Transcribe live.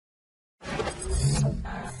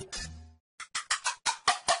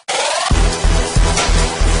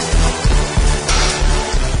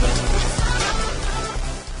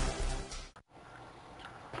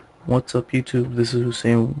What's up YouTube, this is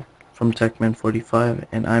Hussein from TechMan45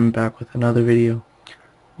 and I'm back with another video.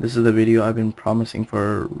 This is the video I've been promising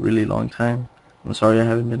for a really long time. I'm sorry I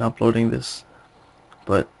haven't been uploading this,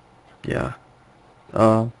 but yeah.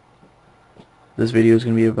 This video is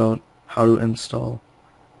going to be about how to install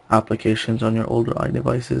applications on your older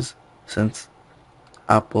iDevices, since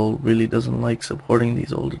Apple really doesn't like supporting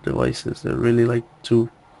these older devices. They really like to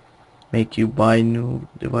make you buy new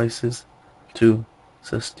devices to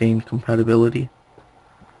sustain compatibility.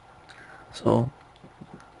 So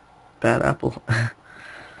bad Apple.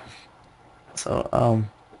 So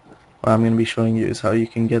what I'm going to be showing you is how you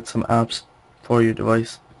can get some apps for your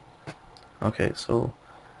device. Okay, so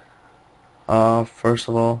first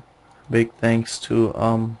of all, big thanks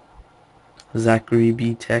to Zachary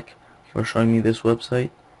B Tech for showing me this website,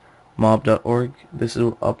 mob.org. This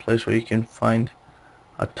is a place where you can find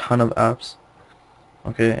a ton of apps.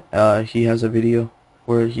 Okay, he has a video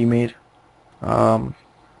where he made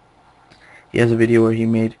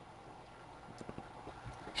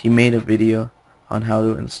he made a video on how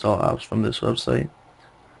to install apps from this website.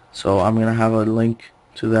 So I'm gonna have a link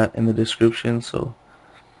to that in the description. So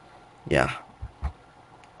yeah,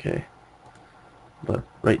 okay. But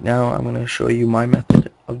right now I'm gonna show you my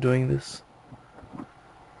method of doing this.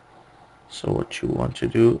 So what you want to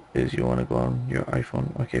do is you want to go on your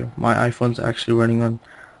iPhone. Okay, my iPhone's actually running on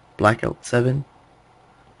Blackout 7,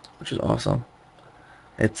 which is awesome.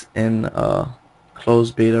 It's in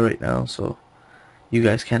closed beta right now, so you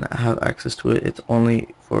guys can't have access to it. It's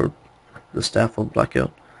only for the staff of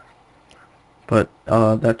Blackout. But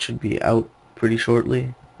that should be out pretty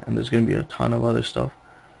shortly, and there's going to be a ton of other stuff.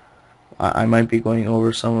 I might be going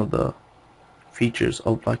over some of the features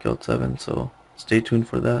of Blackout 7, so stay tuned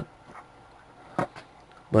for that.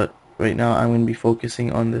 But right now I'm going to be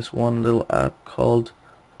focusing on this one little app called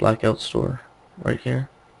Blackout Store right here.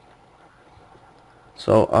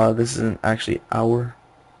 So this isn't actually our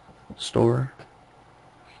store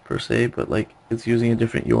per se, but like it's using a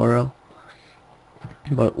different URL.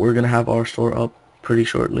 But we're gonna have our store up pretty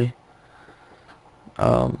shortly.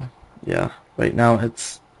 Yeah, right now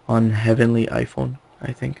it's on Heavenly iPhone,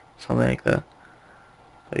 I think, something like that.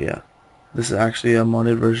 But yeah, this is actually a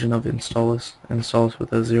modded version of Installous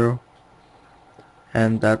with a 0,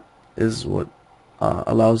 and that is what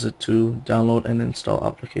allows it to download and install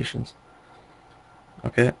applications.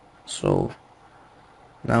 Okay, so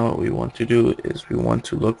now what we want to do is we want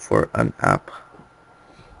to look for an app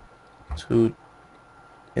to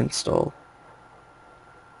install.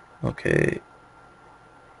 Okay,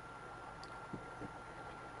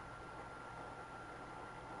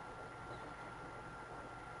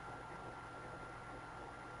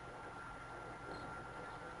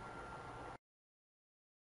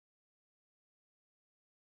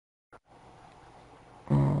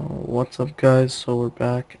 what's up guys, so we're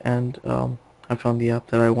back, and I found the app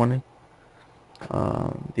that I wanted,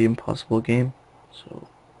 the Impossible game. So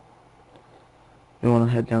we want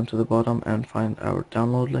to head down to the bottom and find our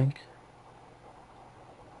download link.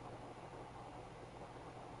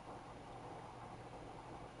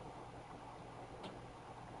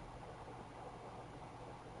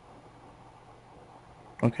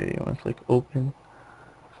 Okay, you want to click open,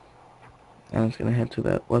 and it's going to head to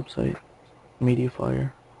that website,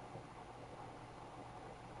 Mediafire.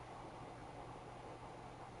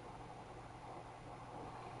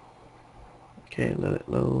 Okay, let it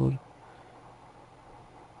load.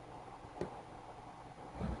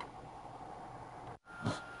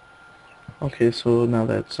 Okay, so now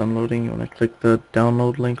that it's unloading, you want to click the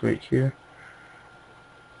download link right here.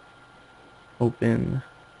 Open.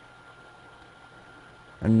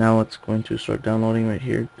 And now it's going to start downloading right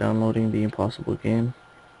here, downloading the Impossible game.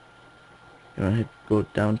 You want to go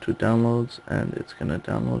down to downloads, and it's going to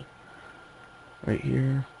download right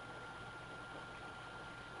here.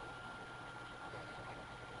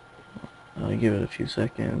 I'll give it a few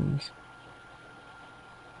seconds.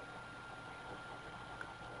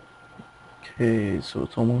 Okay, so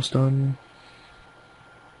it's almost done.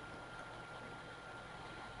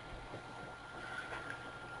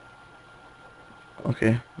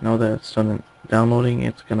 Okay, now that it's done downloading,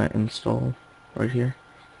 it's gonna install right here.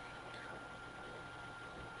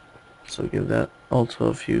 So give that also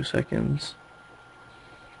a few seconds.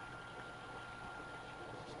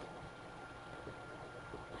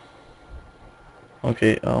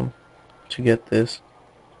 Okay, to get this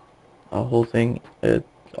whole thing,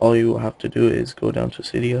 all you have to do is go down to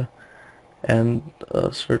Cydia and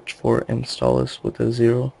search for Installous with a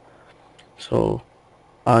 0. So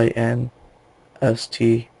INSTALL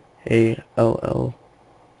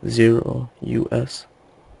 0 US.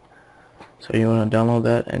 So you want to download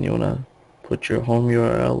that, and you want to put your home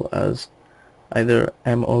URL as either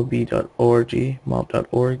mob.org,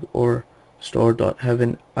 mob.org, or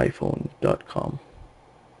store.heaveniphone.com.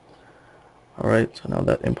 Alright, so now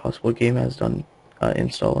that Impossible Game has done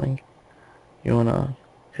installing, you want to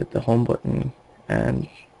hit the home button, and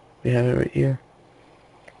we have it right here.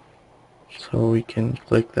 So we can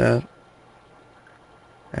click that,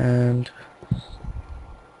 and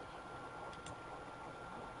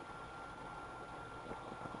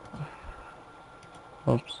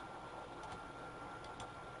oops.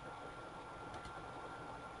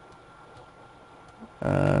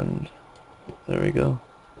 And there we go.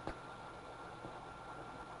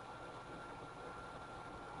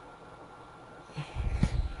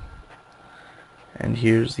 And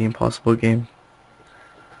here's the Impossible Game.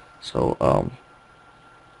 So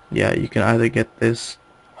yeah, you can either get this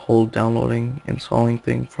whole downloading, installing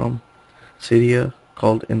thing from Cydia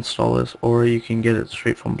called Installers, or you can get it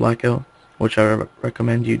straight from Blackout, which I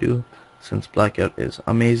recommend you do, since Blackout is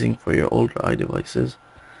amazing for your older iDevices.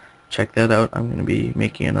 Check that out. I'm going to be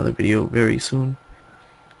making another video very soon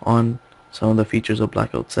on some of the features of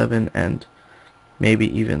Blackout 7 and maybe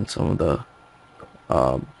even some of the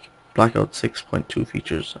Blackout 6.2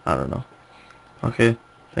 features. I don't know. Okay,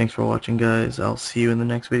 thanks for watching, guys. I'll see you in the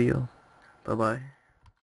next video. Bye bye.